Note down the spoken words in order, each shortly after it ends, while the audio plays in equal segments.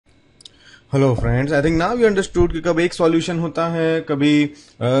Hello friends, I think now you understood कि कब एक सॉल्यूशन होता है,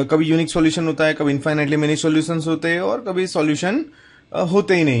 कभी यूनिक सॉल्यूशन होता है, कभी इनफाइनाइटली मेनी सॉल्यूशंस होते हैं और कभी सॉल्यूशन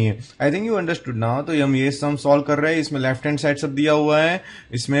होते ही नहीं है। I think you understood now. तो हम ये सम सॉल्व कर रहे हैं। इसमें लेफ्ट हैंड साइड सब दिया हुआ है।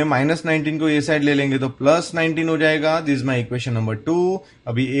 इसमें -19 को ये साइड ले लेंगे तो +19 हो जाएगा। This is my equation number 2।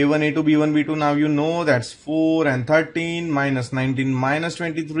 अभी A1 A2 B1 B2 now you know that's 4 and 13 -19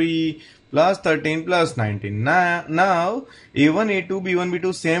 -23 +13 +19. Now A1 A2 B1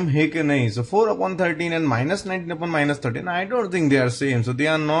 B2 same है कि नहीं? So 4 upon 13 and -19 upon -13. I don't think they are same. So they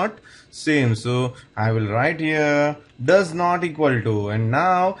are not same. So I will write here does not equal to. And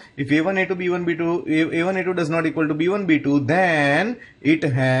now if A1 A2 B1 B2 A1 A2 does not equal to B1 B2, then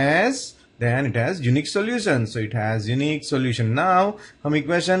it has unique solution. So it has unique solution. Now हम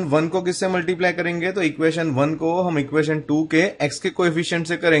equation 1 को किससे multiply करेंगे? तो equation 1 को हम equation 2 के x के coefficient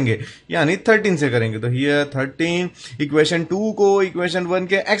से करेंगे, यानी 13 से करेंगे। तो हियर 13 इक्वेशन 2 को इक्वेशन 1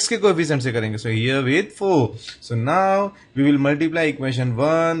 के x के कोएफिशिएंट से करेंगे। So here with 4. So now we will multiply equation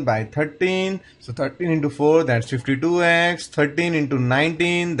 1 bye 13. So 13 into 4, that's 52x. 13 into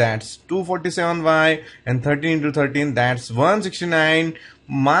 19, that's 247y. And 13 into 13, that's 169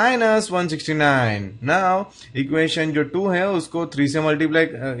 minus 169. Now equation जो 2 है उसको 3 से मल्टीप्लाई,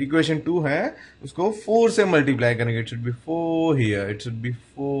 इक्वेशन 2 है उसको 4 से मल्टीप्लाई करेंगे. It should be 4 here. It should be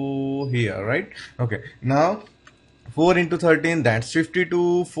 4 here, right? Okay. Now 4 into 13, that's 52.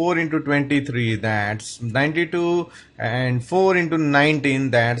 4 into 23, that's 92. And 4 into 19,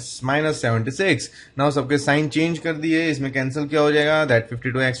 that's -76. Now सबके sign change कर दिए. इसमें कैंसिल क्या हो जाएगा? That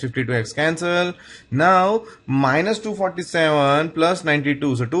 52x cancel. Now -247 plus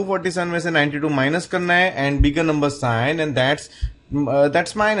 92. So 247 में से 92 माइनस करना है and bigger number sign, and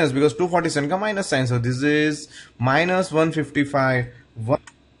that's minus because 247 का minus sign. So this is -155.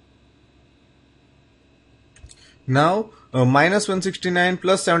 Now -169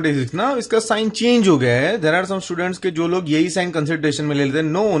 plus 76. Now इसका साइन चेंज हो गया है. देयर आर सम स्टूडेंट्स के जो लोग यही साइन कंसिडरेशन में ले लेते हैं.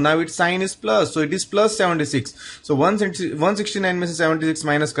 No, now it's sign is plus, so it is +76. सो 169 में से 76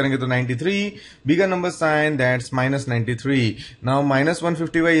 माइनस करेंगे तो 93. Bigger number sign, that's -93. Now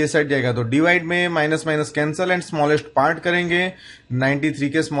 -155 ये साइड जाएगा तो डिवाइड में minus minus cancel and smallest part करेंगे. 93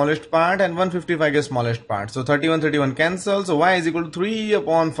 के स्मॉलेस्ट पार्ट एंड 155 के smallest part. So 31 cancel. So y is equal to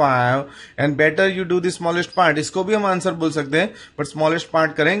 3/5. And better you do the smallest part. इसको भी हम आंसर बोल सकते हैं, बट स्मॉलेस्ट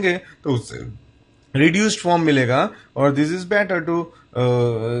पार्ट करेंगे तो उससे रिड्यूस्ड फॉर्म मिलेगा और this is better to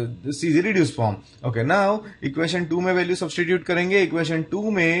see the reduced form. Okay, now equation 2 में वैल्यू सब्स्टिट्यूट करेंगे. इक्वेशन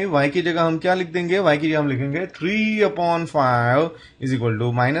 2 में y की जगह हम क्या लिख देंगे? y की जगह हम लिखेंगे 3/5 is equal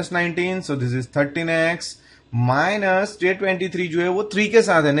to -19. So this is 13x minus 23 जो है वो 3 के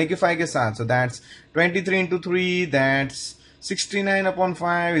साथ है, नहीं कि 5 के साथ. So that's 23 into 3, that's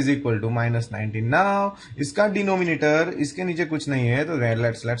 69/5 is equal to -19. Now इसका डिनोमिनेटर इसके नीचे कुछ नहीं है तो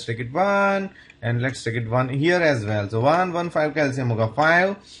let's take it 1 and let's take it 1 here as well. So 1 1 5 का एलसीएम होगा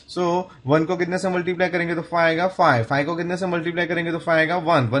 5. So 1 को कितने से मल्टीप्लाई करेंगे तो 5 आएगा 5. 5 को कितने से मल्टीप्लाई करेंगे तो 5 आएगा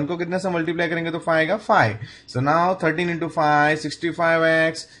 1. 1 को कितने से मल्टीप्लाई करेंगे तो 5 आएगा 5. So now 13 into 5,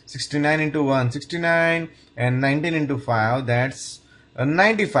 65x. 69 into 1, 69. And 19 into 5, that's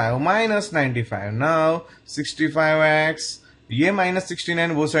 95 minus 95. Now 65x, ये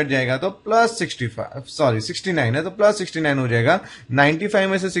 -69 वो साइड जाएगा तो +65, सॉरी 69 है तो +69 हो जाएगा. 95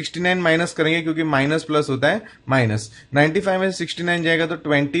 में से 69 माइनस करेंगे क्योंकि माइनस प्लस होता है माइनस. 95 में से 69 जाएगा तो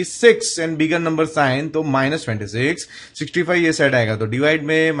 26 एंड बिगर नंबर साइन तो -26. 65 ये साइड आएगा तो डिवाइड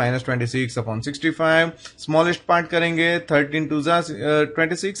में -26/65. स्मॉलेस्ट पार्ट करेंगे. 13 2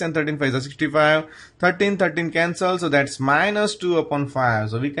 26 and 13 5 65. 13 cancel, so that's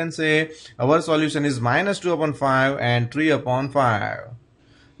 -2/5. So we can say our solution is -2/5 and 3/5.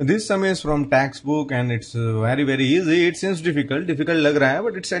 This sum is from textbook and it's very very easy. It seems difficult लग रहा है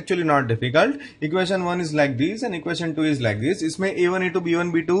but it's actually not difficult. Equation 1 is like this and equation 2 is like this. इसमें A1 A2 B1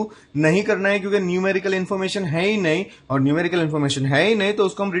 B2 नहीं करना है क्योंकि numerical information है ही नहीं, और न्यूमेरिकल इन्फॉर्मेशन है ही नहीं तो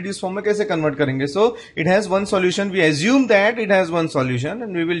उसको हम रिड्यूस फॉर्म में कैसे कन्वर्ट करेंगे? So it has one solution. We assume that it has one solution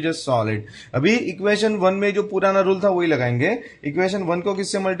and we will just solve it. अभी इक्वेशन 1 में जो पुराना रूल था वही लगाएंगे. इक्वेशन 1 को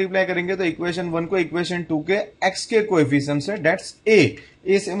किससे मल्टीप्लाई करेंगे? तो इक्वेशन 1 को इक्वेशन 2 के x के कोएफिशिएंट से, दैट्स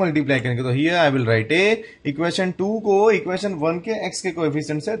a से मल्टीप्लाई करेंगे. तो here I will write a. Equation 2 को इक्वेशन 1 के x के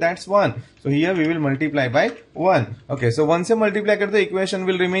कोएफिशिएंट से, that's 1. So here we will multiply by 1. Okay, सो 1 से मल्टीप्लाई करते इक्वेशन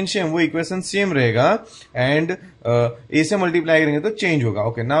विल रिमेन सेम, वो इक्वेशन सेम रहेगा. एंड a से मल्टीप्लाई करेंगे तो चेंज होगा.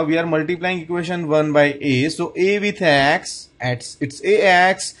 Okay, now we are multiplying equation 1 bye a. So a with x, it's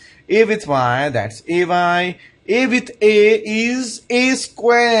ax. a with y, that's ay. A with a is a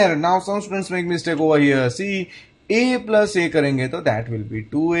square. Now some students make mistake over here. See, a plus a करेंगे तो that will be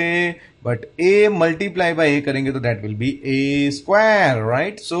 2a, but a multiply by a करेंगे तो that will be a square,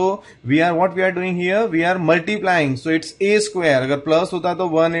 right? So we are what we are doing here, we are multiplying, so it's a square. अगर plus होता तो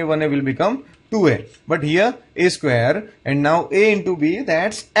 1a will become 2a, but here a square and now a into b,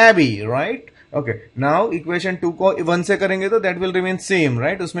 that's ab, right? Okay, now equation 2 को 1 से करेंगे तो that will remain same,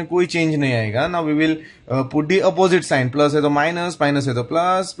 right? उसमें कोई change नहीं आएगा. Now we will put the opposite sign. Plus है तो माइनस, माइनस है तो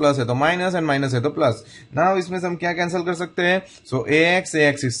प्लस, प्लस है तो माइनस एंड माइनस है तो प्लस. Now इसमें से हम क्या कैंसिल कर सकते हैं? So ax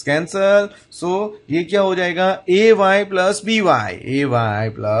is cancel. So ये क्या हो जाएगा? ay plus by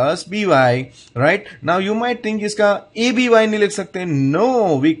plus by, right? Now you might think इसका aby नहीं लिख सकते. No,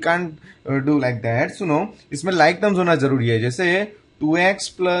 we can't do like that. सुनो, इसमें लाइक टर्म्स होना जरूरी है. जैसे 2x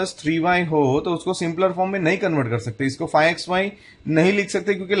प्लस 3y हो तो उसको सिंपलर फॉर्म में नहीं कन्वर्ट कर सकते, इसको 5xy नहीं लिख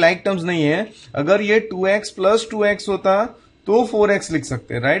सकते क्योंकि लाइक टर्म्स नहीं है. अगर ये 2x प्लस 2x होता तो 4x लिख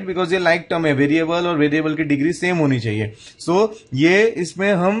सकते, राइट? बिकॉज ये लाइक टर्म है, वेरिएबल और वेरिएबल की डिग्री सेम होनी चाहिए. सो ये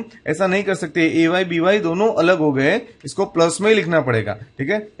इसमें हम ऐसा नहीं कर सकते. ay by दोनों अलग हो गए, इसको प्लस में ही लिखना पड़ेगा, ठीक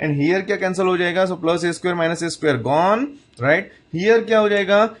है? एंड हियर क्या कैंसिल हो जाएगा? So plus a square minus a square gone, right? Here क्या हो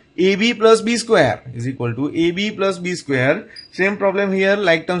जाएगा? ab plus B square is equal to ab plus B square. Same problem here,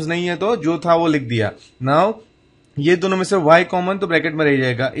 like terms नहीं है तो जो था वो लिख दिया. नाउ ये दोनों में से y कॉमन तो ब्रैकेट में रह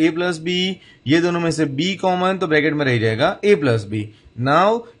जाएगा a प्लस बी, ये दोनों में से b कॉमन तो ब्रैकेट में रह जाएगा a प्लस बी.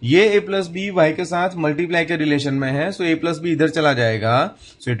 नाउ ये a प्लस बी y के साथ मल्टीप्लाई के रिलेशन में है, सो a प्लस बी इधर चला जाएगा,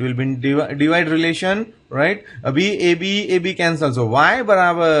 so it will be divide relation, right? अभी a b cancel, so y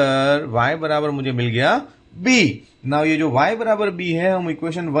बराबर मुझे मिल गया b. नाउ ये जो y बराबर b है हम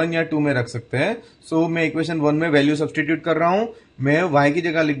इक्वेशन 1 या 2 में रख सकते हैं. सो मैं इक्वेशन 1 में वैल्यू सब्सटीट्यूट कर रहा हूं, मैं y की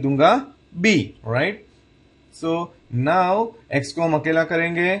जगह लिख दूंगा b, right? So now x को हम अकेला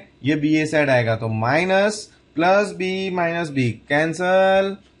करेंगे, ये b ए साइड आएगा तो minus plus B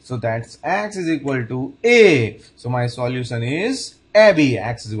cancel, so that's x is equal to a. So my solution is ab.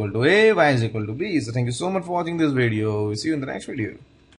 X is equal to a, y is equal to b. So thank you so much for watching this video. See you in the next video.